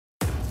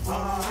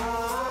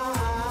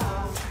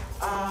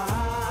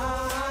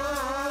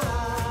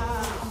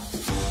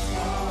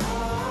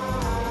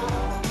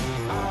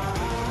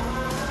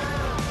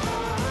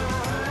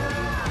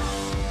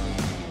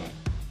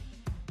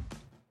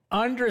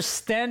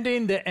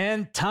Understanding the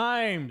end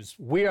times.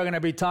 We are going to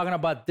be talking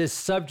about this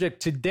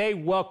subject today.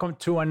 Welcome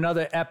to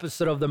another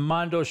episode of the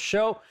Mondo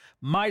Show.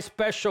 My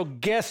special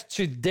guest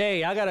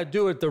today, I got to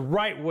do it the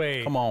right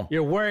way. Come on.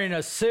 You're wearing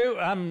a suit.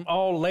 I'm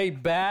all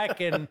laid back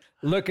and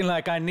looking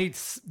like I need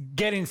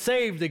getting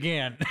saved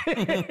again. I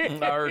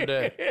heard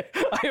that.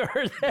 I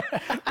heard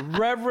that.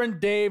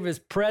 Reverend Dave is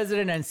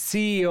president and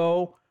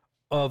CEO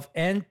of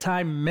End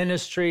Time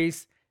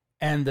Ministries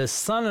and the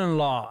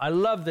son-in-law. I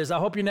love this. I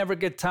hope you never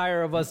get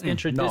tired of us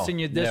introducing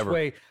you this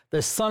way. The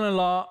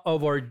son-in-law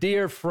of our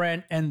dear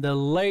friend and the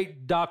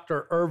late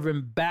Dr.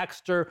 Reverend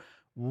Baxter,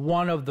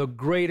 one of the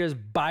greatest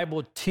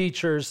Bible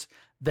teachers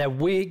that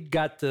we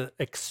got to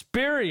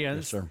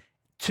experience,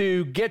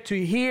 to get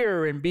to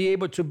hear and be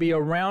able to be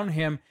around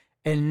him.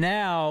 And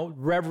now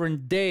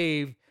Reverend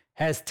Dave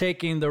has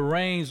taken the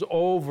reins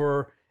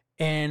over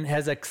and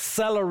has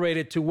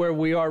accelerated to where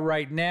we are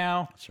right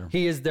now.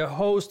 He is the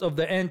host of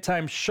the End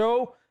Time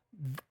Show.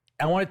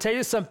 I want to tell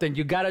you something.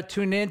 You got to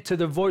tune in to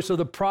the Voice of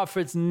the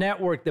Prophets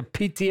Network, the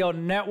PTL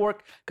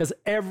Network, because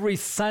every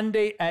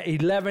Sunday at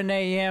 11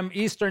 a.m.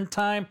 Eastern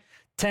Time,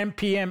 10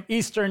 p.m.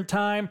 Eastern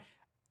Time,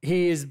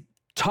 he is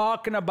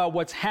talking about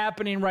what's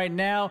happening right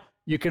now.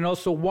 You can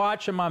also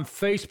watch him on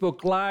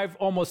Facebook Live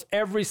almost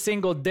every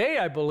single day,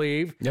 I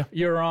believe. Yeah,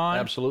 you're on.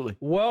 Absolutely.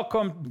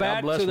 Welcome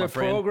back to the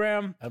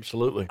program.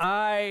 Absolutely.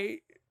 I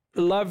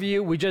love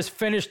you. We just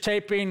finished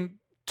taping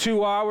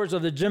 2 hours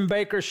of the Jim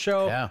Bakker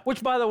Show,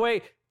 which, by the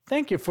way,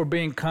 thank you for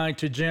being kind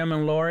to Jim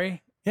and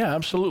Lori. Yeah,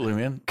 absolutely,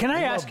 man. Can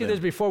I ask you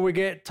this before we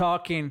get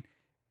talking?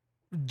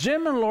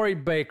 Jim and Lori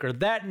Bakker,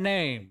 that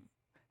name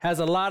has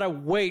a lot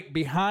of weight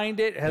behind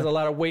it, has a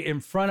lot of weight in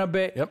front of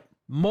it. Yep.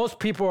 Most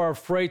people are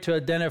afraid to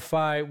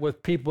identify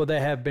with people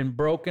that have been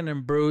broken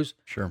and bruised.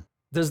 Sure.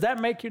 Does that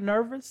make you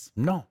nervous?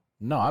 No.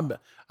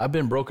 I've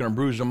been broken and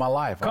bruised in my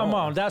life. Come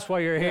on, that's why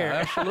you're here. Yeah,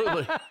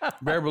 absolutely.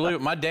 Better believe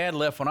it. My dad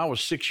left when I was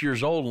 6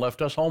 years old and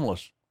left us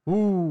homeless.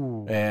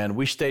 Ooh. And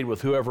we stayed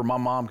with whoever my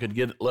mom could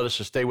let us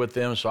to stay with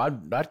them. So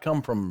I'd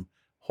come from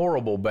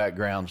horrible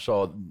background.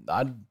 So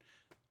I'm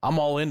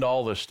all into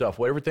all this stuff.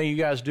 Well, everything you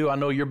guys do, I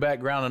know your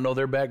background, I know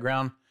their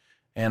background.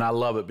 And I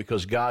love it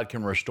because God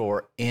can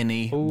restore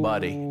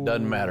anybody. Ooh.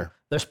 Doesn't matter.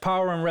 There's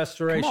power in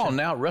restoration. Come on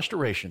now,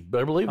 restoration.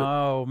 Better believe it.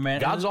 Oh, man.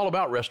 God's all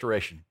about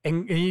restoration.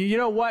 And you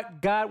know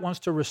what? God wants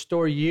to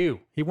restore you.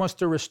 He wants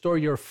to restore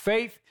your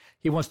faith.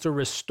 He wants to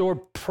restore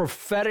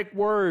prophetic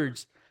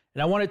words.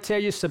 And I want to tell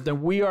you something.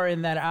 We are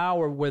in that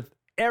hour with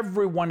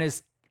everyone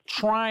is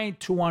trying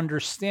to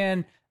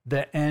understand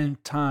the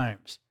end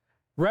times.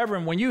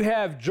 Reverend, when you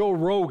have Joe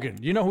Rogan,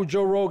 you know who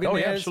Joe Rogan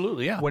is? Oh,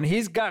 absolutely, yeah. When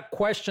he's got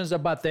questions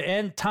about the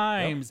end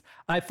times,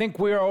 I think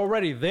we are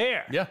already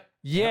there. Yeah,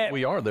 yet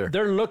we are there.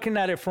 They're looking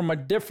at it from a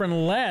different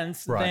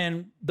lens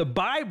than the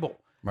Bible.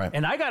 Right.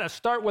 And I got to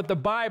start with the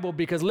Bible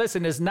because,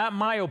 listen, it's not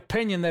my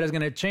opinion that is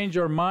going to change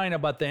your mind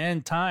about the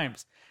end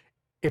times.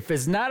 If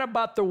it's not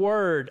about the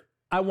Word,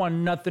 I want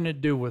nothing to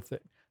do with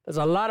it. There's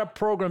a lot of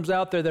programs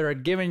out there that are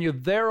giving you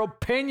their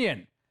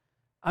opinion.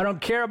 I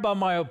don't care about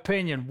my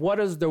opinion. What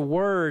does the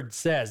Word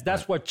says?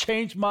 That's what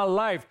changed my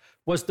life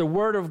was the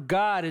Word of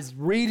God, is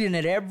reading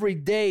it every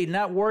day,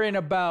 not worrying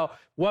about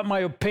what my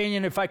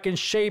opinion, if I can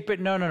shape it.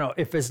 No.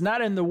 If it's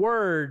not in the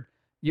Word,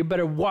 you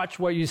better watch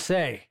what you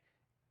say.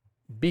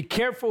 Be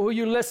careful who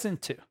you listen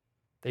to.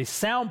 They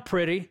sound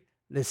pretty.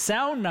 They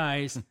sound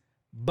nice.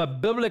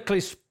 But biblically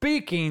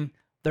speaking,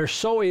 they're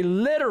so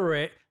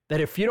illiterate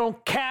that if you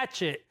don't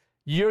catch it,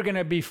 you're going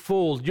to be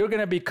fooled. You're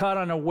going to be caught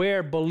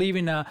unaware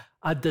believing a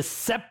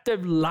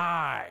deceptive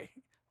lie.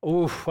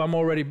 Oof, I'm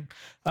already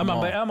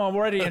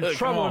in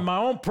trouble in my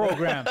own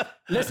program.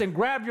 Listen,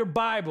 grab your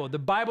Bible, the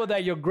Bible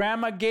that your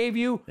grandma gave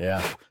you.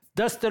 Yeah.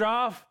 Dust it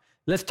off.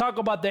 Let's talk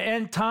about the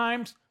end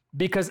times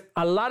because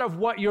a lot of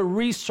what you're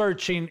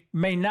researching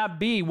may not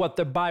be what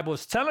the Bible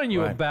is telling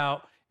you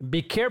about.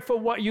 Be careful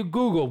what you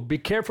Google. Be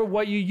careful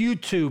what you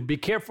YouTube. Be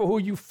careful who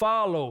you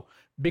follow.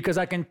 Because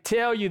I can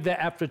tell you that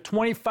after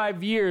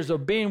 25 years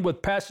of being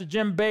with Pastor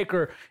Jim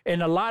Bakker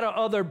and a lot of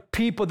other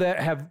people that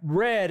have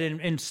read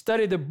and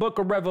studied the book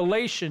of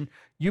Revelation,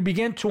 you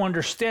begin to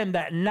understand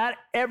that not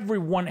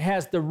everyone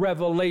has the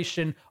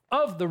revelation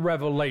of the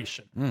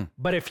revelation.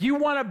 But if you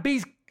want to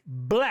be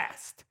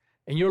blessed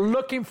and you're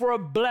looking for a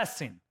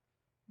blessing,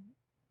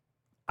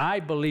 I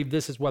believe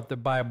this is what the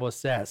Bible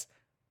says.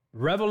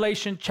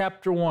 Revelation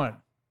chapter 1.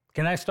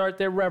 Can I start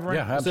there, Reverend?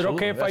 Yeah, absolutely. Is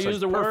it okay if I use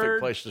the word?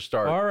 Perfect place to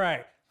start. All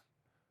right.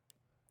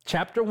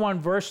 Chapter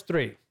 1, verse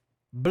 3.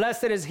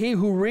 Blessed is he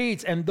who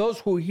reads and those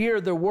who hear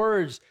the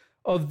words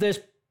of this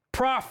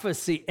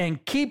prophecy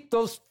and keep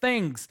those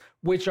things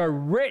which are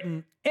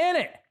written in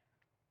it,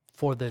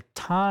 for the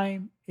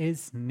time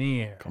is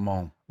near. Come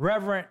on.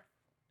 Reverend,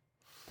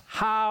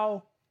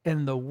 how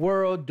in the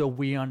world do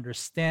we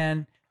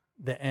understand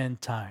the end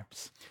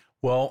times?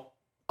 Well,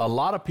 a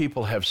lot of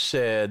people have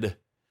said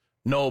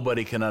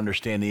nobody can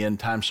understand the end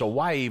times, so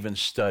why even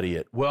study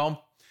it?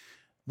 Well,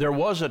 there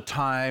was a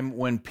time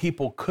when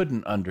people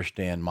couldn't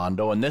understand,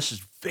 Mondo, and this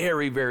is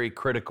very, very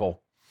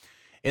critical.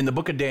 In the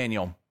book of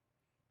Daniel,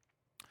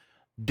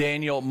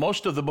 Daniel,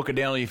 most of the book of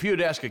Daniel, if you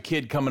would ask a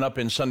kid coming up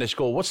in Sunday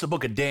school, what's the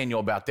book of Daniel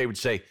about? They would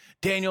say,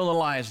 Daniel and the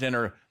lion's den,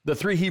 or the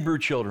 3 Hebrew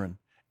children.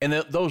 And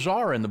those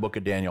are in the book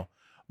of Daniel.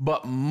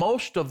 But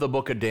most of the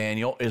book of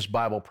Daniel is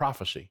Bible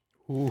prophecy.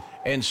 Ooh.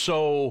 And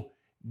so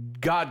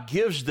God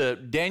gives the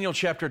Daniel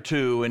chapter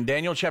 2 and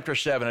Daniel chapter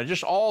 7, and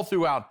just all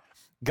throughout,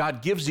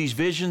 God gives these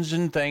visions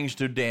and things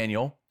to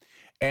Daniel.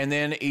 And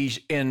then he's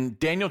in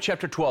Daniel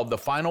chapter 12, the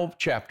final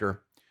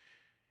chapter,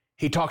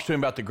 he talks to him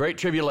about the great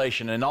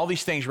tribulation and all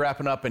these things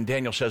wrapping up. And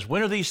Daniel says,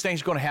 when are these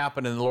things going to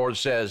happen? And the Lord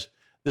says,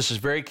 this is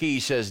very key. He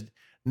says,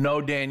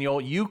 no,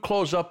 Daniel, you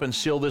close up and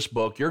seal this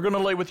book. You're going to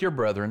lay with your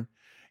brethren.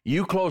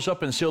 You close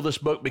up and seal this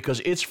book because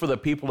it's for the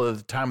people of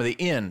the time of the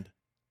end.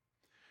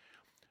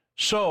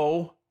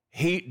 So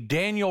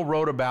Daniel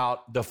wrote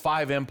about the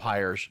 5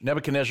 empires,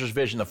 Nebuchadnezzar's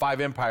vision, the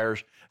 5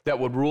 empires that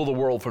would rule the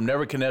world from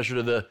Nebuchadnezzar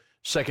to the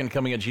second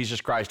coming of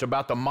Jesus Christ,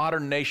 about the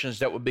modern nations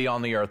that would be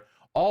on the earth.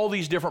 All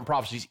these different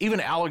prophecies, even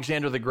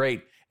Alexander the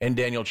Great in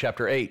Daniel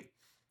chapter 8.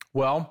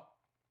 Well,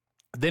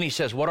 then he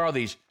says, what are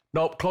these?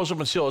 Nope, close up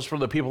and seal. It's for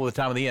the people of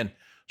the time of the end.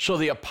 So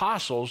the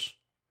apostles,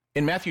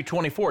 in Matthew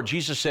 24,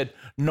 Jesus said,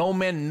 no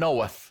man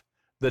knoweth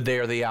the day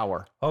or the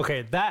hour.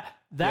 Okay, that's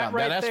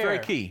that's very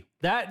key.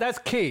 That's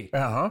key.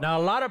 Uh-huh. Now,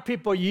 a lot of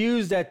people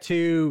use that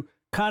to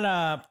kind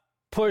of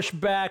push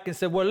back and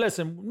say, well,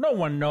 listen, no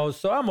one knows,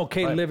 so I'm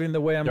okay living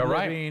the way I'm living.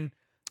 Right.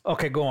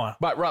 Okay, go on.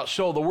 But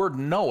so the word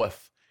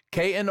knoweth,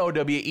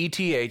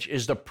 Knoweth,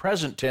 is the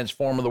present tense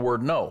form of the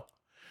word know.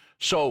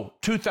 So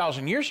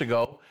 2,000 years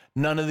ago,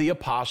 none of the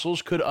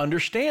apostles could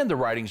understand the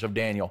writings of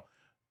Daniel.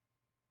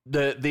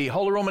 The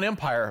Holy Roman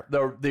Empire,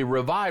 the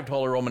revived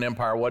Holy Roman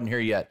Empire wasn't here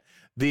yet.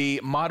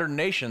 The modern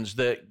nations,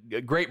 the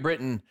Great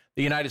Britain,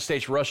 the United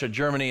States, Russia,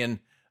 Germany, and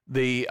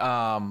the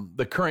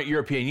current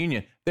European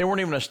Union, they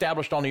weren't even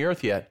established on the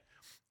earth yet.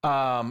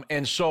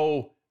 And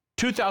so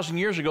 2,000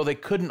 years ago, they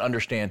couldn't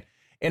understand.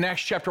 In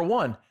Acts chapter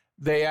 1,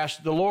 they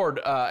asked the Lord,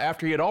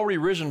 after he had already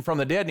risen from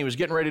the dead and he was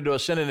getting ready to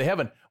ascend into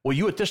heaven, will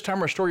you at this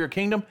time restore your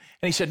kingdom?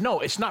 And he said, no,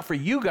 it's not for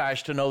you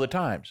guys to know the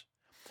times.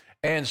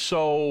 And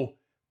so,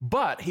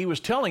 but he was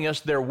telling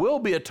us there will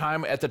be a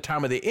time at the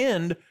time of the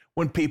end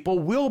when people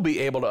will be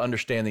able to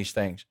understand these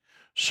things.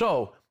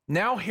 So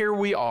now here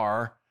we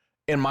are,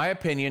 in my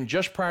opinion,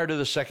 just prior to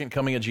the second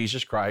coming of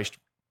Jesus Christ.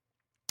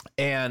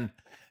 And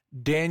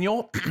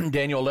Daniel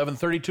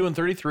 11:32 and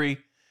 33,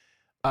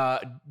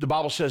 the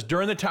Bible says,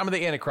 during the time of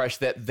the Antichrist,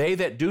 that they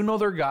that do know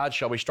their God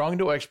shall be strong and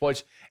do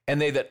exploits, and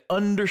they that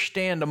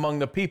understand among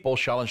the people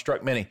shall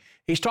instruct many.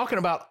 He's talking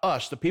about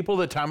us, the people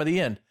of the time of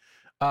the end.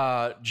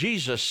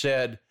 Jesus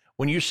said,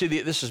 when you see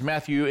this is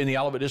Matthew in the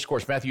Olivet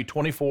Discourse, Matthew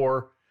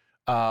 24,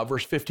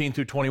 verse 15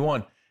 through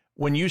 21.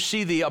 When you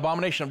see the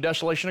abomination of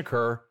desolation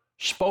occur,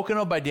 spoken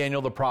of by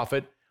Daniel the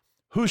prophet,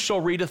 whoso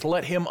readeth,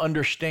 let him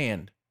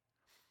understand.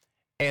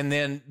 And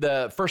then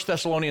the 1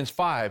 Thessalonians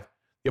 5,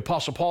 the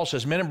Apostle Paul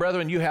says, men and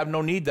brethren, you have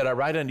no need that I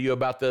write unto you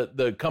about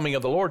the coming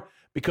of the Lord,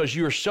 because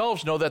you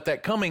yourselves know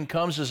that coming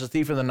comes as a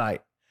thief in the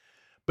night.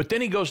 But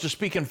then he goes to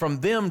speaking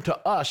from them to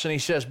us, and he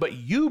says, but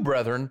you,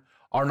 brethren,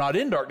 are not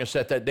in darkness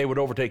that day would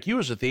overtake you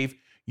as a thief.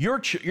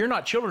 You're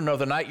not children of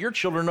the night, you're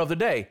children of the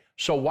day.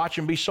 So watch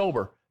and be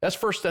sober.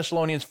 That's 1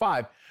 Thessalonians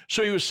 5.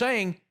 So he was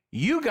saying,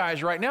 you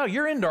guys right now,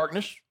 you're in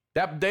darkness.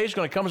 That day is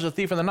going to come as a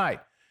thief in the night.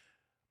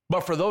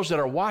 But for those that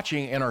are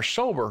watching and are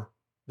sober,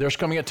 there's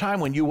coming a time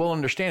when you will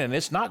understand, and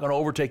it's not going to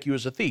overtake you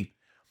as a thief.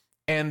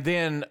 And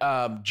then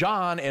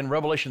John in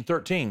Revelation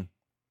 13,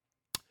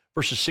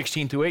 verses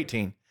 16 through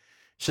 18,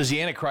 says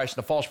the Antichrist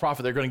and the false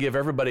prophet, they're going to give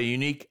everybody a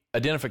unique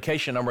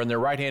identification number in their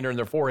right hand or in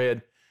their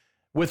forehead,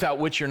 without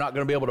which you're not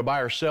going to be able to buy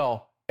or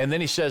sell. And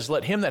then he says,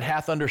 let him that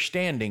hath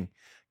understanding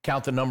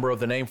count the number of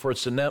the name, for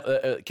it's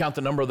count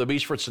the number of the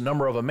beast, for it's the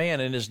number of a man,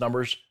 and his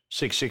number's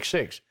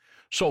 666.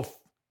 So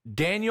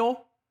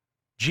Daniel,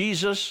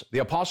 Jesus, the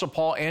Apostle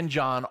Paul, and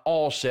John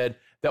all said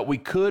that we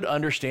could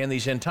understand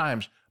these end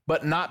times,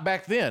 but not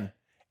back then.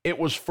 It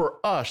was for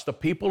us, the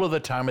people of the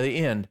time of the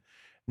end.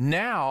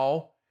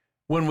 Now,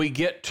 when we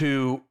get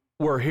to,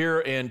 we're here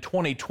in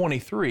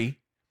 2023,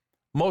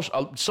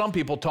 some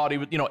people taught he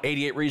was,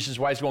 88 reasons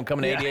why he's going to come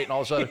in 88 and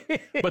all this other.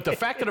 But the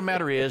fact of the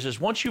matter is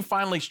once you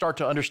finally start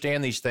to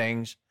understand these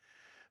things,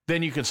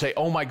 then you can say,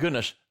 oh my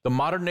goodness, the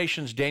modern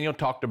nations Daniel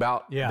talked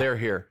about, they're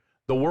here.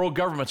 The world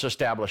government's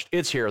established,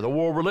 it's here. The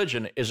world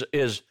religion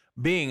is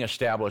being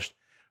established.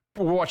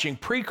 We're watching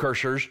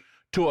precursors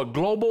to a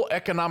global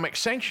economic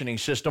sanctioning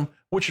system,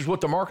 which is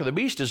what the mark of the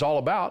beast is all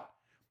about.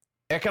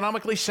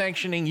 Economically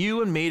sanctioning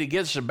you and me to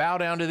get us to bow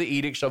down to the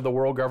edicts of the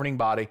world governing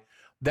body.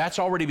 That's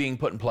already being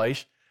put in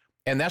place.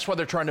 And that's why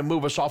they're trying to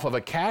move us off of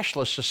a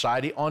cashless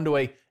society onto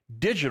a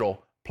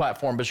digital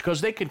platform,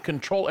 because they can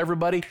control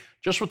everybody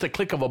just with the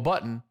click of a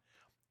button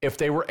if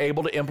they were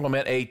able to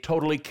implement a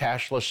totally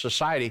cashless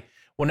society.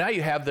 Well, now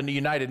you have the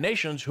United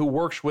Nations, who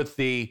works with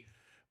the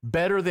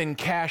Better Than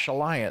Cash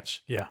Alliance.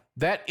 Yeah.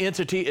 That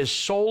entity is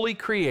solely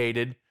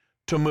created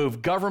to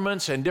move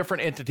governments and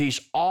different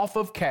entities off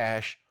of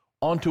cash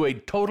onto a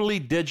totally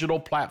digital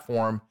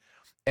platform.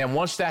 And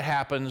once that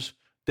happens,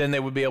 then they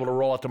would be able to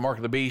roll out the mark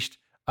of the beast.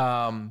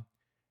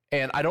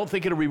 And I don't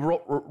think it'll be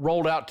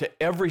rolled out to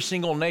every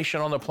single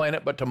nation on the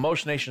planet, but to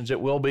most nations it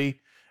will be.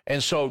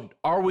 And so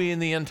are we in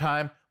the end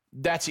time?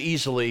 That's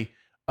easily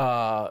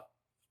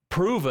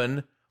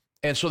proven.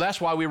 And so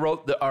that's why we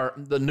wrote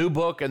the new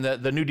book and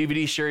the new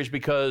DVD series,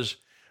 because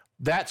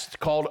that's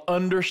called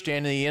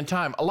Understanding the End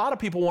Time. A lot of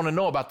people want to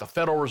know about the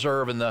Federal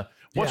Reserve and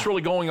what's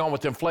really going on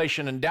with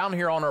inflation, and down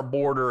here on our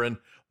border and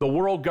the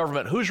world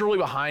government, who's really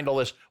behind all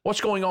this?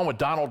 What's going on with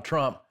Donald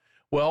Trump?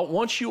 Well,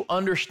 once you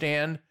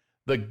understand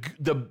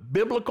the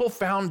biblical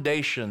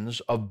foundations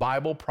of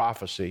Bible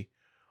prophecy,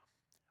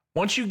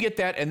 once you get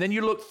that, and then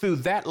you look through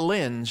that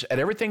lens at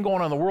everything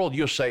going on in the world,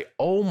 you'll say,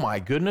 oh my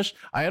goodness,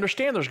 I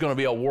understand there's going to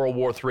be a World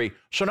War III.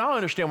 So now I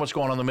understand what's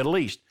going on in the Middle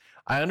East.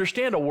 I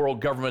understand a world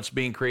government's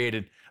being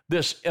created.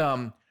 This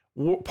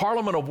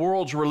Parliament of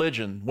World's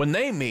Religion, when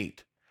they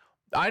meet,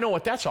 I know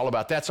what that's all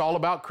about. That's all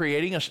about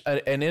creating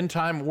an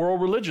end-time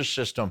world religious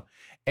system.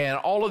 And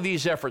all of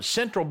these efforts,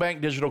 central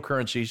bank digital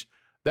currencies,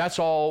 that's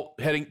all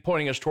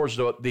pointing us towards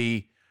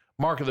the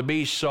mark of the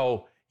beast.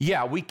 So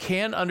yeah, we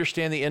can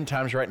understand the end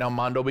times right now,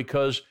 Mondo,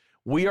 because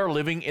we are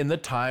living in the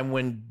time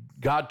when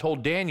God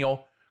told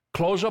Daniel,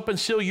 close up and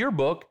seal your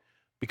book,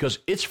 because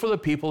it's for the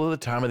people of the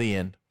time of the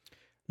end.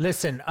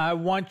 Listen, I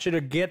want you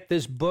to get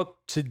this book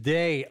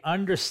today,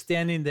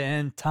 Understanding the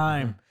End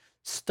Time. Mm-hmm.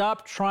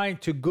 Stop trying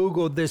to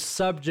Google this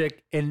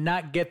subject and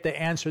not get the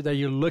answer that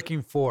you're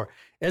looking for.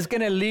 It's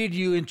going to lead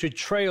you into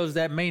trails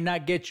that may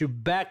not get you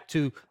back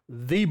to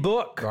the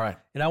book. Right.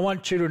 And I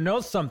want you to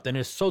know something.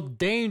 It's so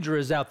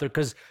dangerous out there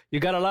because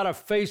you got a lot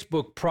of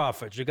Facebook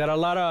prophets. You got a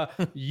lot of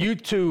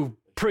YouTube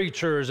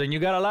preachers, and you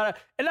got a lot of...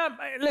 And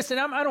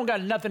I don't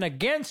got nothing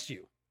against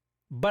you,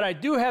 but I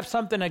do have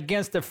something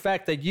against the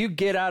fact that you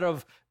get out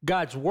of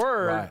God's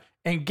word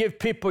and give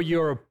people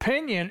your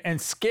opinion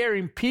and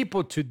scaring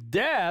people to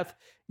death,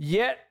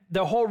 yet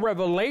the whole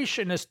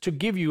revelation is to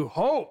give you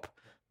hope,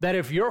 that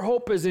if your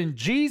hope is in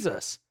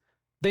Jesus,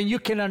 then you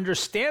can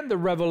understand the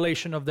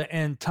revelation of the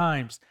end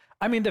times.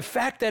 I mean, the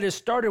fact that it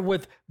started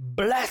with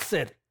blessed,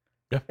 it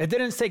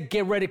didn't say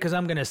get ready because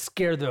I'm going to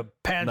scare the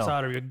pants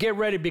out of you. Get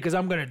ready because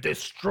I'm going to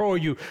destroy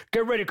you.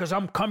 Get ready because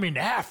I'm coming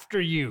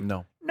after you.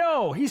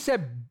 No, he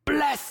said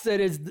blessed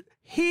is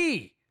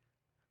he.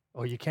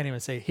 Oh, you can't even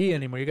say he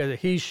anymore. You guys are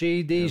he,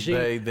 she, thee, she.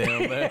 They,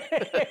 them.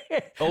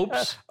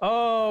 Oops.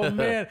 Oh,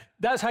 man.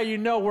 That's how you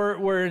know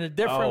we're in a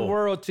different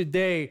world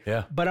today.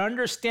 Yeah. But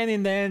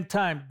understanding the end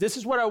time, this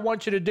is what I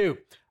want you to do.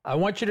 I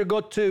want you to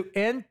go to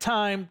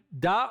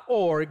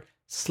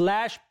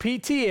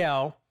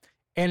endtime.org/PTL,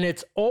 and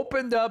it's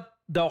opened up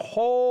the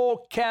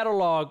whole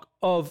catalog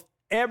of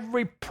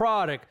every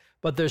product.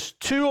 But there's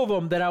two of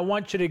them that I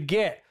want you to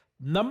get.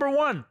 Number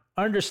one,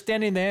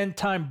 Understanding the End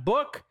Time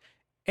book.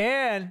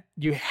 And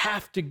you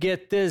have to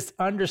get this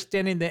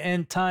Understanding the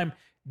End Time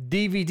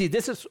DVD.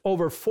 This is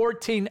over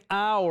 14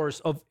 hours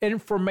of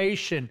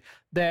information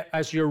that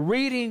as you're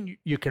reading,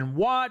 you can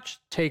watch,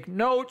 take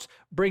notes,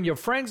 bring your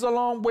friends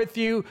along with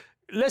you.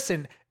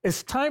 Listen,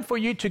 it's time for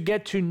you to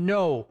get to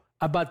know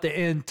about the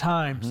end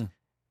times. Mm-hmm.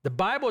 The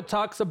Bible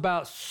talks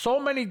about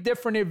so many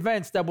different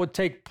events that will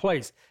take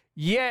place,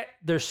 yet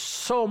there's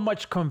so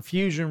much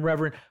confusion,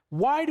 Reverend.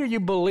 Why do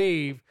you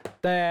believe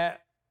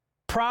that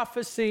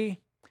prophecy,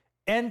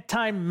 end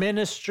time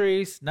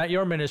ministries, not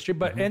your ministry,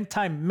 but end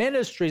time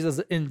ministries as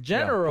in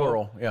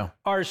general,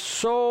 are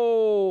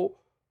so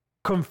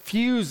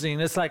confusing?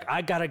 It's like,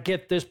 I got to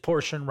get this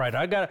portion right.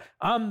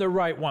 I'm the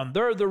right one.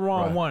 They're the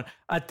wrong one.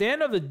 At the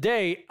end of the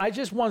day, I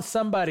just want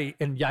somebody,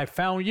 and I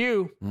found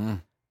you,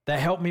 that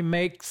helped me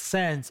make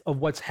sense of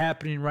what's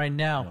happening right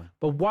now. Yeah.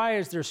 But why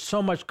is there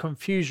so much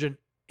confusion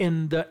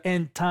in the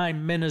end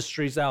time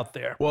ministries out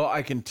there? Well,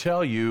 I can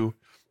tell you,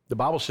 the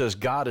Bible says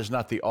God is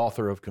not the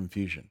author of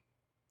confusion.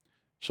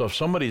 So if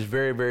somebody's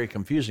very, very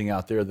confusing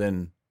out there,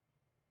 then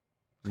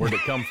where'd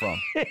it come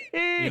from?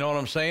 You know what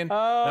I'm saying?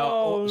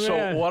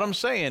 So what I'm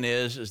saying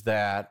is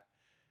that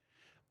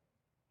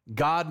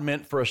God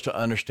meant for us to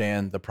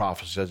understand the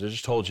prophecies. I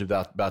just told you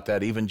about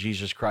that. Even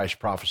Jesus Christ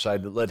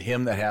prophesied that let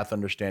him that hath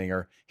understanding,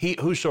 or he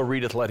whoso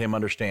readeth, let him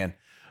understand.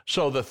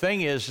 So the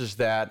thing is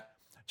that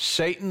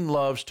Satan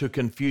loves to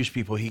confuse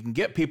people. He can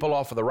get people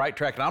off of the right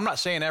track. And I'm not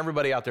saying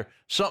everybody out there.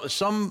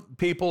 Some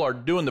people are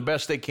doing the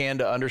best they can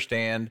to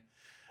understand.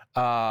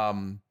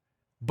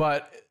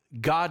 But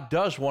God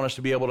does want us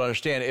to be able to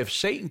understand. If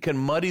Satan can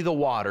muddy the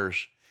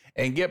waters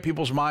and get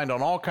people's mind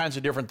on all kinds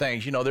of different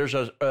things, there's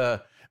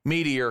a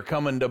meteor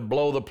coming to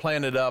blow the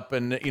planet up,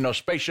 and,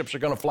 spaceships are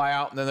going to fly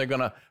out, and then they're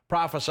going to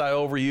prophesy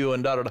over you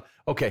and da-da-da.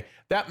 Okay,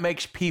 that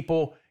makes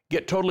people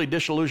get totally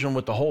disillusioned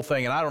with the whole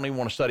thing, and I don't even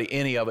want to study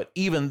any of it,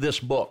 even this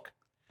book.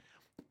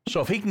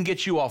 So if he can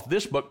get you off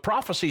this book,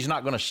 prophecy is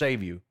not going to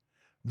save you.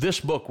 This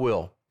book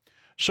will.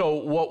 So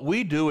what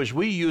we do is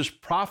we use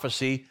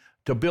prophecy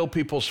to build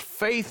people's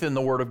faith in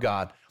the Word of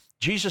God.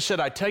 Jesus said,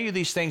 I tell you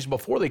these things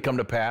before they come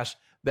to pass,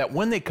 that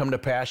when they come to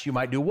pass, you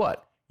might do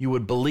what? You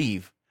would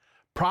believe.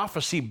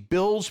 Prophecy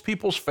builds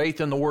people's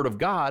faith in the Word of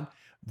God.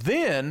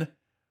 Then,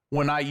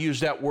 when I use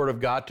that Word of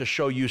God to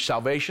show you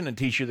salvation and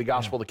teach you the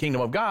gospel of the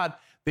kingdom of God,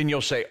 then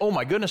you'll say, oh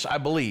my goodness, I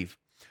believe.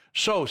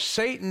 So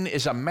Satan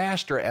is a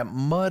master at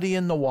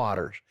muddying the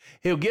waters.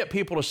 He'll get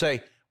people to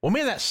say, well,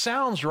 man, that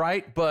sounds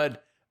right,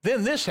 but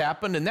then this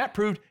happened, and that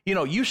proved,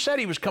 you said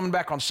he was coming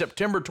back on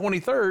September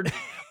 23rd,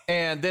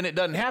 and then it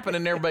doesn't happen,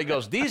 and everybody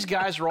goes, these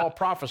guys are all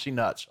prophecy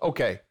nuts.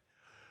 Okay.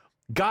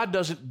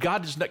 God's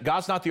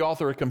not the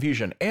author of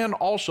confusion. And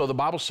also the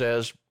Bible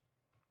says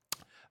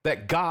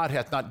that God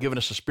hath not given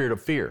us a spirit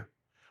of fear,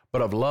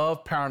 but of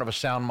love, power, and of a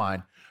sound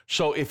mind.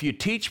 So if you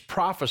teach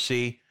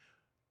prophecy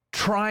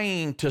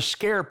trying to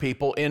scare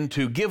people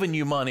into giving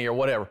you money or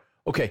whatever,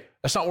 okay,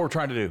 that's not what we're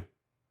trying to do.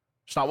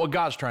 It's not what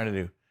God's trying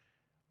to do.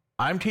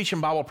 I'm teaching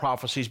Bible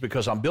prophecies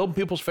because I'm building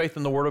people's faith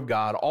in the Word of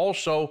God.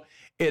 Also,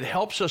 it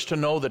helps us to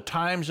know the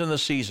times and the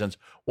seasons,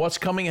 what's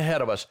coming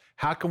ahead of us.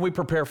 How can we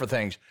prepare for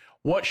things?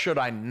 What should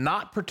I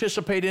not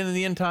participate in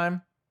the end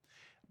time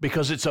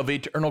because it's of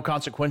eternal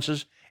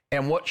consequences?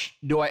 And what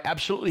do I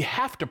absolutely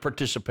have to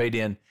participate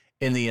in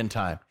the end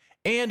time?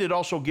 And it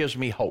also gives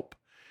me hope.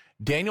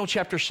 Daniel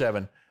chapter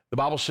 7, the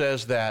Bible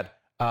says that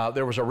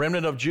there was a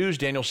remnant of Jews,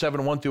 Daniel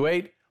 7,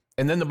 1-8.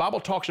 And then the Bible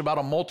talks about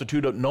a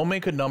multitude of no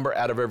man could number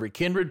out of every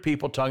kindred,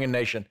 people, tongue, and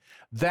nation.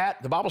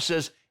 That, the Bible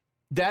says,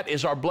 that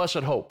is our blessed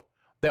hope,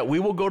 that we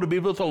will go to be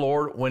with the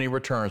Lord when he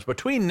returns.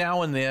 Between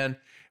now and then,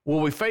 will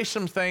we face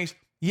some things?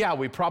 Yeah,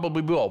 we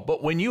probably will.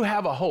 But when you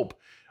have a hope,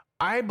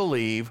 I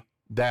believe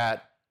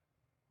that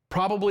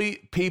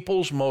probably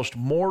people's most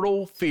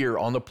mortal fear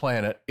on the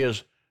planet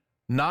is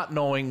not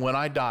knowing when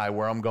I die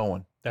where I'm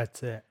going.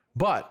 That's it.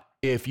 But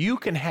if you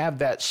can have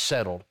that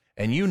settled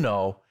and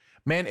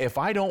man, if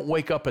I don't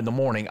wake up in the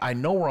morning, I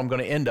know where I'm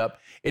going to end up.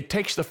 It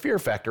takes the fear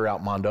factor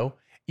out, Mondo.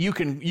 You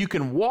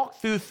can walk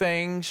through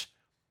things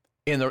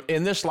in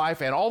this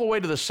life and all the way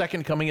to the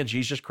second coming of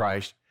Jesus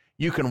Christ.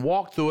 You can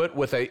walk through it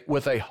with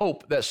a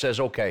hope that says,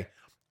 okay,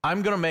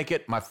 I'm going to make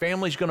it. My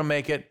family's going to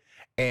make it.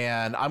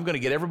 And I'm going to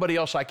get everybody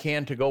else I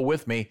can to go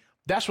with me.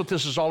 That's what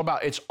this is all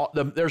about.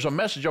 There's a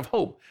message of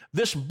hope.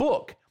 This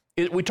book,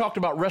 we talked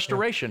about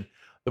restoration. Yeah.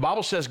 The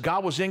Bible says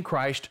God was in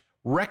Christ,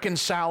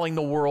 reconciling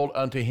the world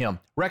unto him.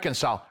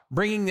 Reconcile,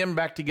 bringing them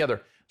back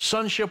together.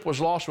 Sonship was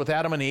lost with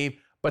Adam and Eve,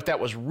 but that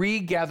was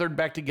regathered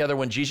back together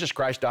when Jesus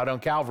Christ died on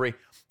Calvary.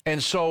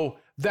 And so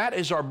that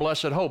is our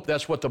blessed hope.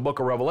 That's what the book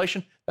of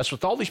Revelation, that's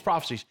what all these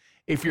prophecies.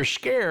 If you're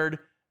scared,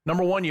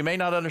 number one, you may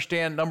not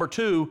understand. Number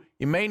two,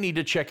 you may need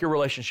to check your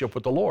relationship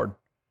with the Lord.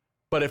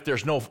 But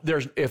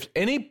if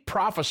any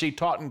prophecy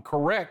taught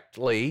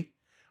incorrectly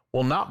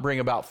will not bring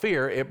about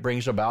fear, it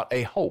brings about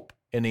a hope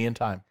in the end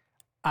time.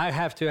 I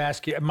have to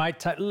ask you,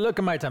 look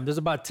at my time. There's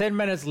about 10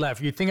 minutes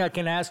left. You think I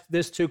can ask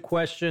these two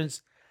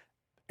questions?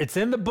 It's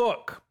in the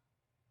book.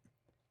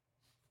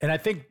 And I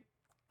think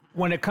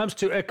when it comes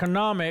to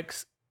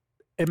economics,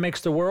 it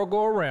makes the world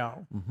go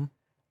around. Mm-hmm.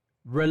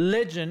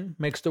 Religion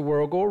makes the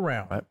world go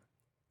around. Right.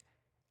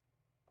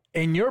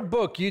 In your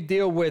book, you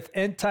deal with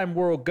end-time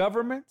world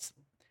governments.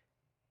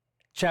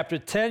 Chapter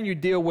 10, you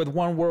deal with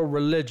one world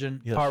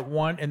religion, yes. Part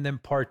 1, and then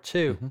part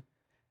 2. Mm-hmm.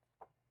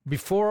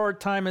 Before our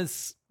time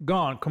is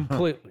gone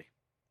completely,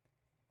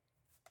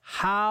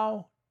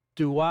 how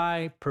do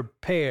I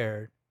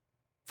prepare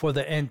for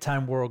the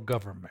end-time world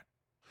government?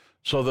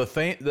 So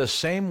the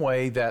same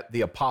way that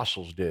the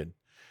apostles did.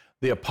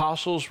 The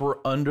apostles were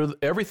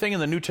everything in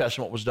the New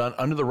Testament was done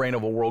under the reign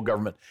of a world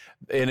government.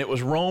 And it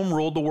was Rome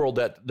ruled the world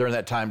during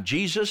that time.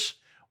 Jesus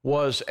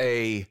was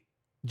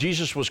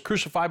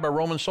crucified by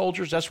Roman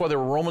soldiers. That's why there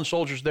were Roman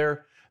soldiers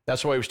there.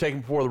 That's why he was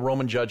taken before the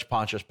Roman judge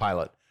Pontius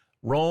Pilate.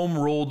 Rome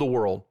ruled the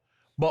world.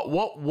 But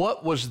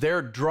what was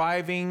their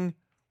driving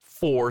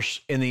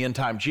force in the end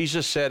time?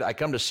 Jesus said, I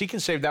come to seek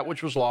and save that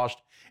which was lost,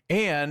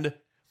 and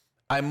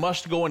I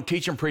must go and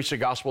teach and preach the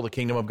gospel of the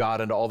kingdom of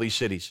God into all these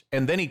cities.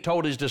 And then he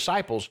told his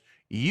disciples,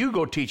 you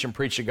go teach and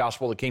preach the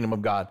gospel of the kingdom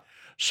of God.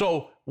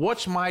 So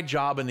what's my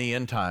job in the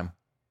end time?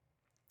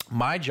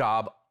 My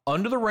job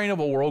under the reign of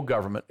a world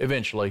government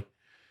eventually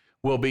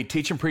will be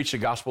teach and preach the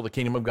gospel of the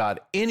kingdom of God.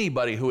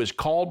 Anybody who is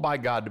called by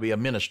God to be a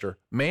minister,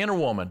 man or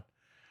woman,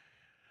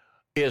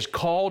 is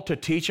called to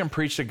teach and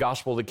preach the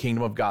gospel of the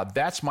kingdom of God.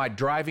 That's my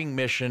driving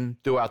mission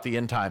throughout the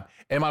end time.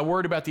 Am I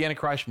worried about the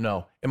Antichrist?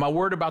 No. Am I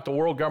worried about the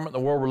world government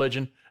and the world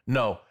religion?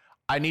 No.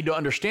 I need to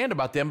understand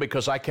about them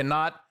because I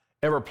cannot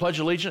ever pledge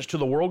allegiance to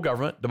the world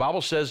government. The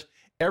Bible says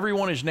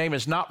everyone whose name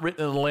is not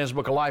written in the Lamb's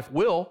Book of Life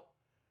will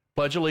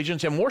pledge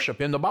allegiance and worship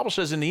him. The Bible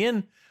says in the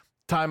end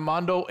time,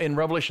 Mondo, in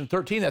Revelation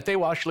 13, that they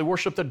will actually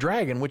worship the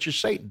dragon, which is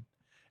Satan.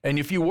 And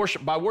if you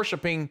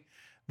worshiping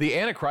the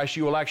Antichrist,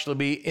 you will actually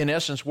be, in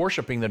essence,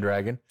 worshiping the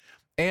dragon.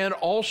 And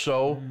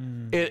also,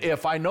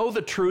 if I know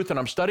the truth and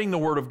I'm studying the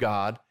Word of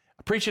God,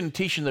 preaching and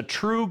teaching the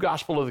true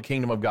gospel of the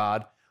kingdom of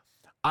God,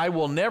 I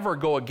will never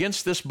go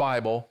against this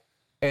Bible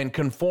and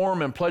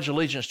conform and pledge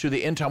allegiance to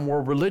the end-time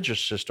world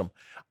religious system.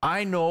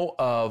 I know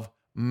of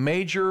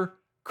major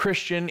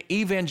Christian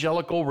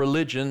evangelical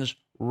religions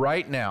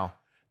right now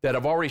that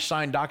have already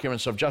signed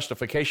documents of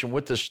justification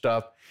with this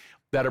stuff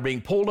that are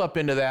being pulled up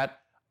into that.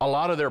 A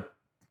lot of their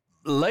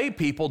lay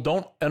people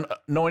don't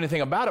know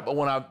anything about it, but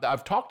when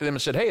I've talked to them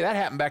and said, hey, that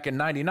happened back in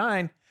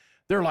 99,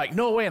 they're like,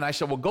 no way. And I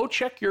said, well, go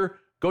check your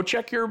Go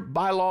check your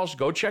bylaws.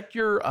 Go check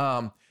your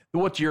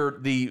what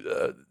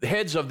the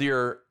heads of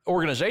your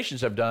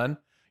organizations have done,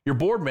 your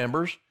board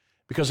members,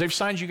 because they've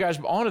signed you guys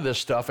onto this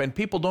stuff, and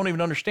people don't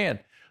even understand.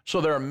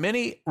 So there are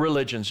many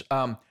religions.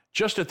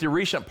 Just at the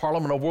recent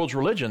Parliament of World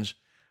Religions,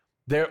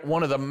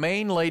 one of the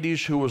main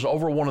ladies who was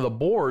over one of the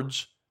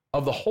boards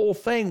of the whole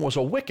thing was a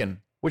Wiccan,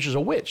 which is a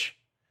witch,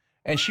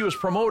 and she was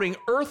promoting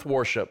earth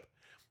worship.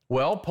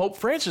 Well, Pope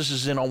Francis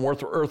is in on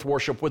earth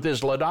worship with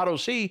his Laudato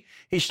Si.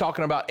 He's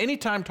talking about,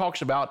 anytime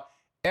talks about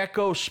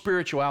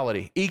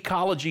eco-spirituality,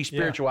 ecology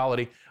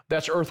spirituality,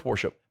 that's earth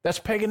worship. That's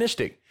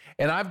paganistic.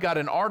 And I've got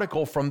an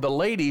article from the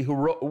lady who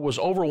was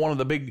over one of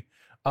the big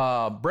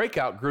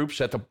breakout groups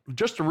at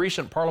just the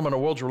recent Parliament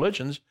of World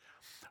Religions,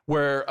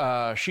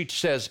 where she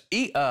says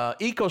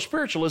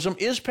eco-spiritualism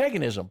is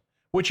paganism,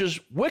 which is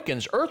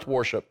Wiccans, earth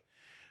worship.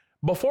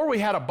 Before we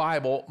had a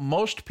Bible,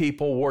 most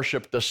people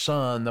worshiped the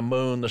sun, the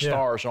moon, the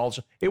stars, and all this.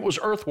 It was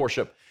earth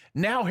worship.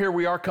 Now here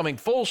we are coming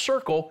full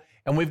circle,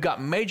 and we've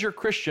got major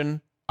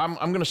Christian, I'm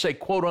going to say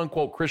quote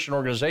unquote Christian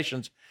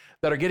organizations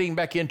that are getting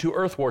back into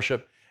earth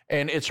worship,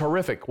 and it's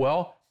horrific.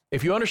 Well,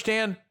 if you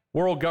understand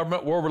world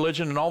government, world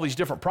religion, and all these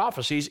different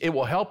prophecies, it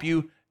will help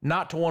you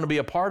not to want to be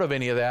a part of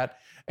any of that.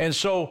 And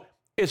so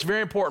it's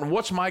very important.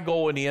 What's my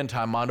goal in the end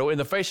time, Mondo? In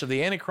the face of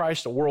the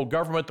Antichrist, the world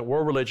government, the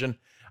world religion,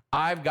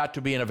 I've got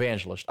to be an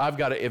evangelist. I've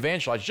got to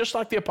evangelize, just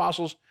like the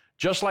apostles,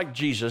 just like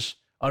Jesus,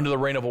 under the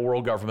reign of a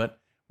world government.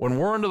 When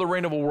we're under the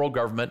reign of a world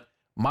government,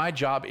 my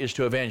job is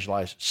to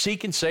evangelize,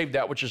 seek and save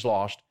that which is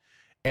lost,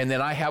 and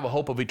then I have a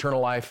hope of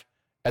eternal life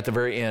at the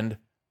very end.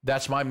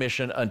 That's my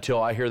mission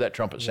until I hear that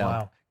trumpet sound.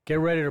 Wow. Get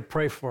ready to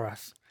pray for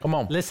us. Come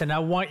on. Listen, I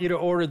want you to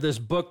order this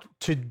book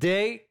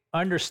today,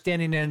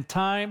 Understanding End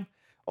Time,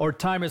 or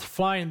Time is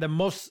Flying. The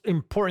most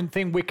important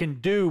thing we can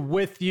do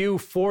with you,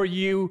 for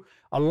you,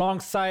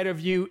 alongside of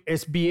you,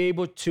 is be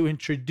able to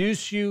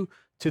introduce you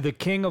to the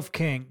King of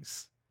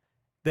Kings.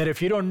 That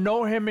if you don't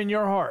know him in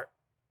your heart,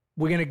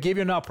 we're going to give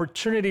you an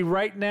opportunity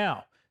right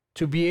now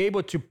to be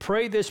able to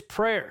pray this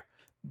prayer.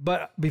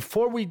 But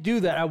before we do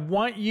that, I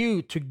want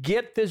you to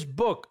get this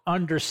book,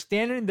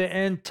 Understanding the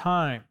End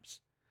Times.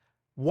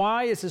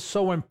 Why is it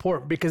so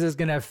important? Because it's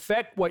going to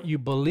affect what you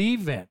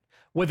believe in.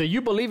 Whether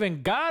you believe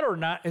in God or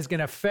not is going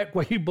to affect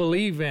what you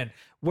believe in.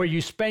 Where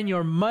you spend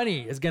your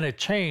money is going to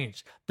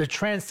change. The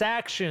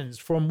transactions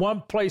from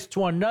one place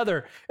to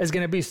another is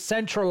going to be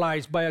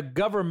centralized by a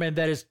government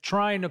that is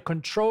trying to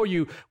control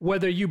you,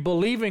 whether you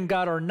believe in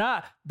God or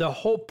not. The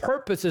whole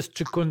purpose is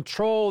to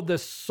control the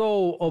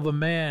soul of a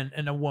man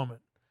and a woman.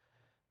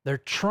 They're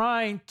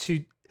trying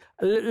to,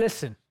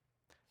 listen,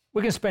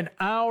 we can spend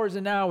hours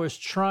and hours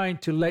trying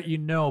to let you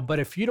know, but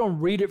if you don't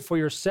read it for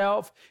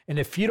yourself, and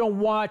if you don't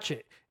watch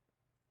it,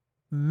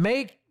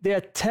 make the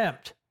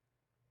attempt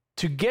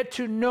to get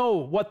to know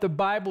what the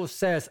Bible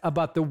says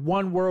about the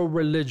one world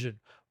religion.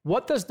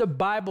 What does the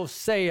Bible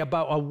say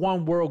about a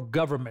one world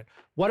government?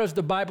 What does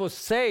the Bible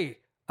say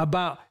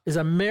about is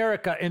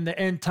America in the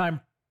end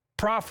time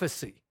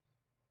prophecy?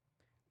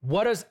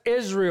 What is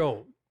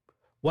Israel?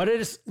 What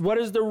is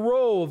the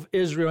role of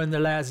Israel in the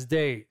last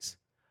days?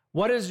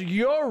 What is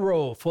your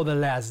role for the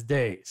last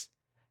days?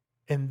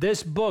 In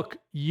this book,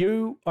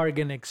 you are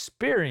going to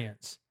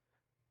experience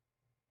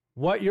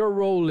what your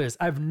role is.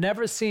 I've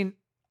never seen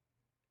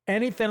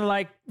anything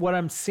like what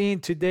I'm seeing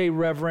today,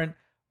 Reverend,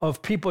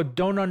 of people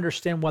don't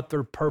understand what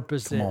their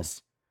purpose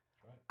is.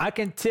 I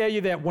can tell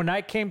you that when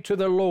I came to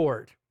the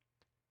Lord,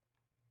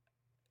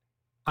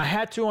 I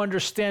had to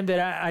understand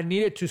that I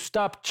needed to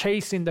stop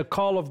chasing the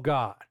call of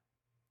God.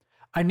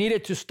 I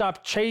needed to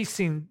stop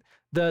chasing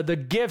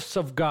the gifts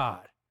of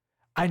God.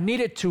 I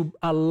needed to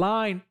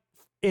align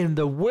in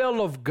the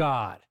will of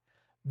God,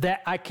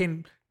 that I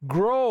can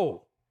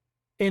grow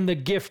in the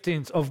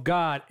giftings of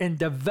God and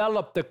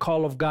develop the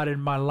call of God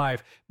in my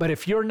life. But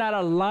if you're not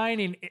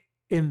aligning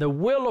in the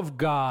will of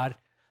God,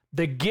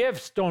 the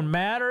gifts don't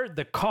matter,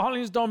 the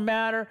callings don't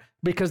matter,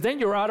 because then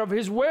you're out of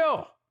his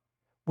will.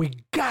 We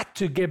got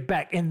to get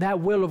back. And that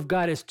will of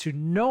God is to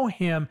know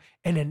him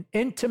in an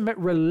intimate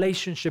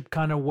relationship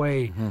kind of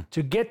way,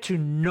 to get to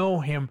know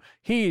him.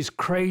 He is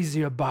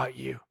crazy about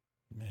you.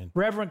 Amen.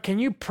 Reverend, can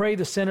you pray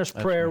the sinner's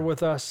prayer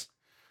with us?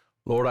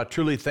 Lord, I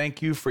truly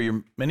thank you for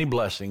your many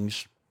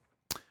blessings.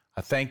 I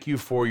thank you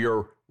for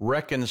your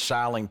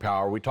reconciling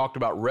power. We talked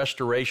about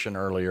restoration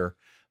earlier.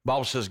 The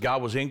Bible says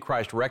God was in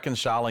Christ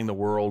reconciling the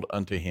world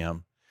unto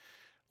him.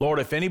 Lord,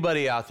 if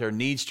anybody out there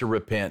needs to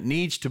repent,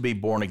 needs to be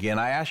born again,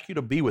 I ask you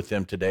to be with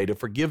them today, to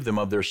forgive them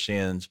of their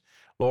sins,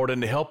 Lord,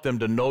 and to help them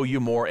to know you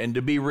more and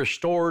to be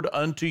restored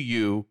unto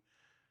you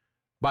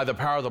by the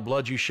power of the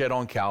blood you shed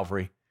on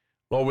Calvary.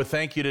 Lord, we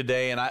thank you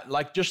today. And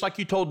just like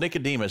you told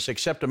Nicodemus,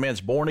 except a man's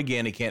born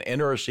again, he can't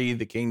enter or see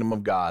the kingdom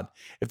of God.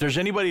 If there's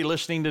anybody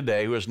listening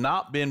today who has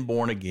not been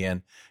born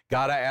again,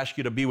 God, I ask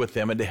you to be with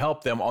them and to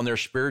help them on their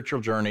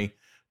spiritual journey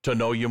to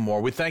know you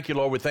more. We thank you,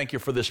 Lord. We thank you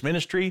for this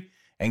ministry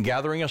and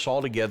gathering us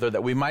all together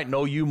that we might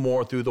know you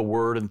more through the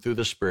word and through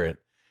the Spirit.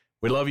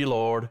 We love you,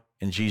 Lord.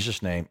 In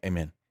Jesus' name,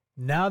 amen.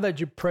 Now that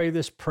you pray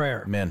this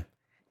prayer, amen,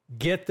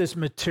 get this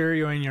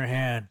material in your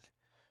hand.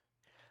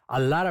 A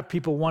lot of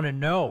people want to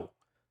know,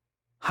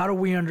 how do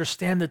we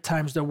understand the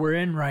times that we're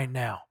in right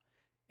now?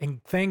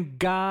 And thank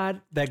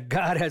God that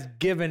God has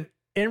given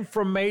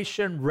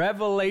information,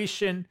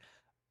 revelation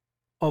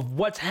of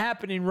what's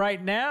happening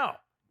right now.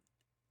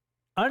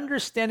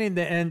 Understanding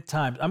the end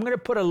times. I'm going to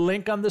put a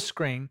link on the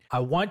screen. I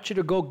want you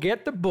to go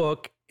get the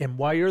book. And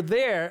while you're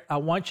there, I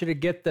want you to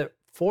get the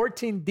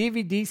 14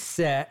 DVD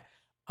set,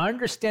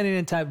 Understanding the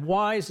End Times.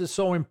 Why is this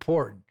so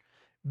important?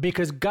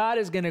 Because God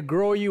is going to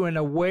grow you in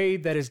a way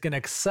that is going to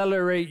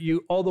accelerate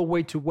you all the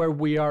way to where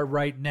we are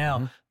right now.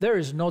 Mm-hmm. There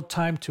is no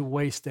time to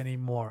waste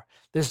anymore.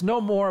 There's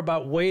no more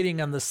about waiting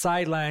on the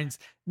sidelines.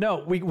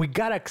 No, we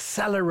got to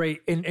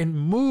accelerate and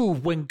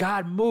move when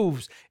God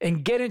moves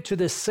and get into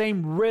the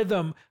same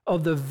rhythm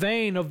of the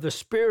vein of the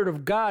Spirit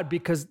of God,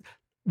 because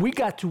we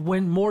got to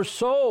win more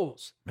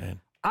souls.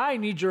 Man, I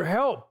need your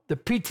help. The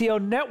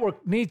PTL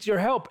network needs your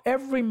help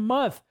every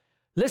month.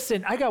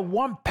 Listen, I got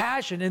one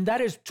passion, and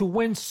that is to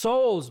win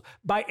souls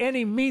by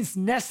any means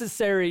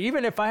necessary.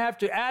 Even if I have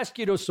to ask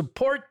you to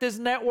support this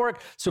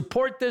network,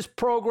 support this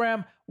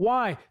program.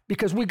 Why?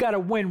 Because we got to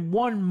win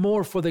one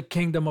more for the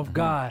kingdom of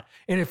God.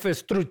 And if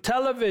it's through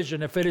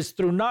television, if it is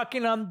through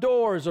knocking on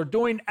doors or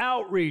doing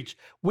outreach,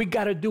 we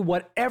got to do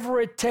whatever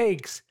it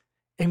takes.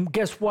 And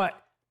guess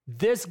what?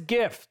 This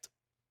gift,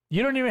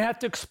 you don't even have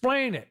to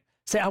explain it.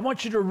 Say, I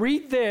want you to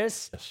read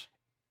this. Yes.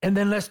 And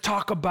then let's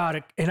talk about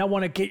it. And I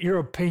want to get your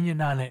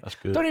opinion on it. That's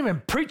good. Don't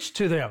even preach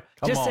to them.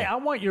 Just say, I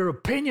want your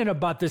opinion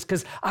about this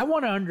because I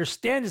want to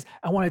understand this.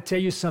 I want to tell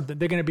you something.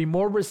 They're going to be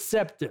more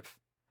receptive.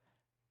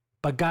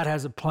 But God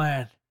has a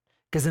plan.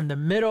 Because in the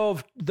middle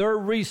of their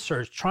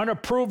research, trying to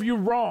prove you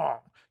wrong,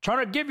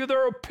 trying to give you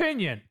their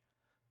opinion,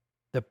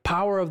 the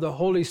power of the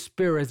Holy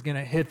Spirit is going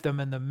to hit them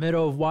in the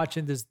middle of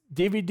watching this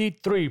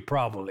DVD 3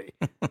 probably.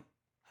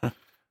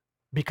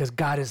 Because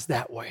God is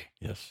that way.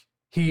 Yes.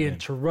 He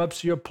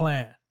interrupts your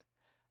plan.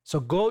 So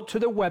go to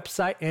the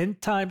website,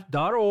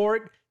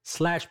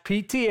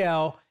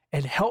 endtimes.org/PTL,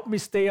 and help me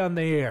stay on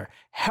the air.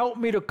 Help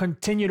me to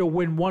continue to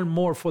win one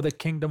more for the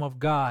kingdom of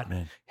God.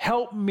 Amen.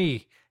 Help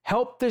me.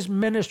 Help this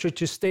ministry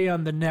to stay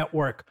on the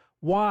network.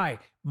 Why?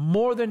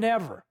 More than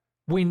ever,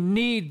 we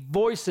need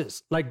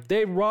voices like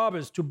Dave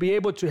Robbins to be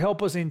able to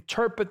help us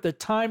interpret the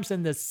times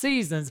and the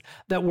seasons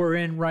that we're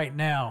in right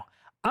now.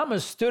 I'm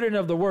a student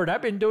of the word.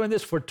 I've been doing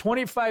this for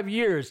 25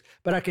 years,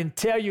 but I can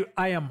tell you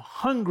I am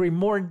hungry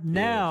more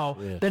now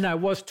than I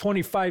was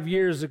 25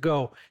 years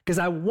ago, because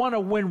I want to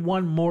win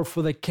one more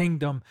for the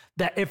kingdom.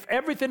 That if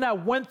everything I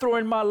went through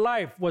in my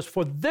life was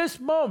for this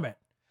moment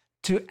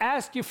to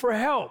ask you for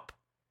help,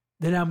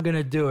 then I'm going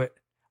to do it.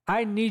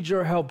 I need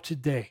your help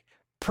today.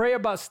 Pray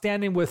about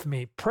standing with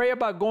me. Pray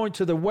about going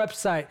to the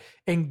website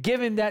and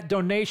giving that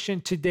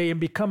donation today and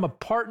become a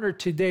partner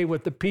today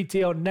with the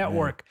PTL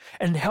network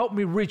and help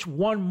me reach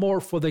one more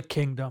for the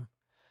kingdom.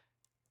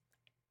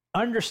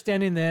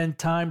 Understanding the End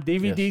Time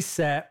DVD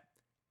set,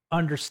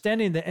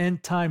 Understanding the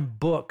End Time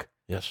book.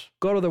 Yes.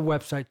 Go to the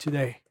website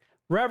today.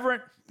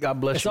 Reverend,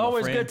 God bless you, it's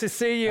always good to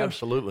see you.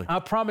 Absolutely. I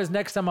promise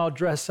next time I'll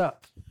dress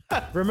up.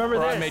 Remember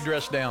this. I may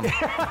dress down.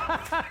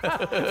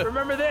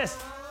 Remember this.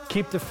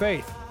 Keep the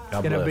faith.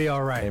 God It's going to bless. be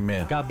all right.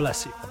 Amen. God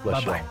bless you.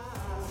 Bless you.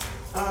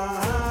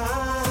 Bye-bye.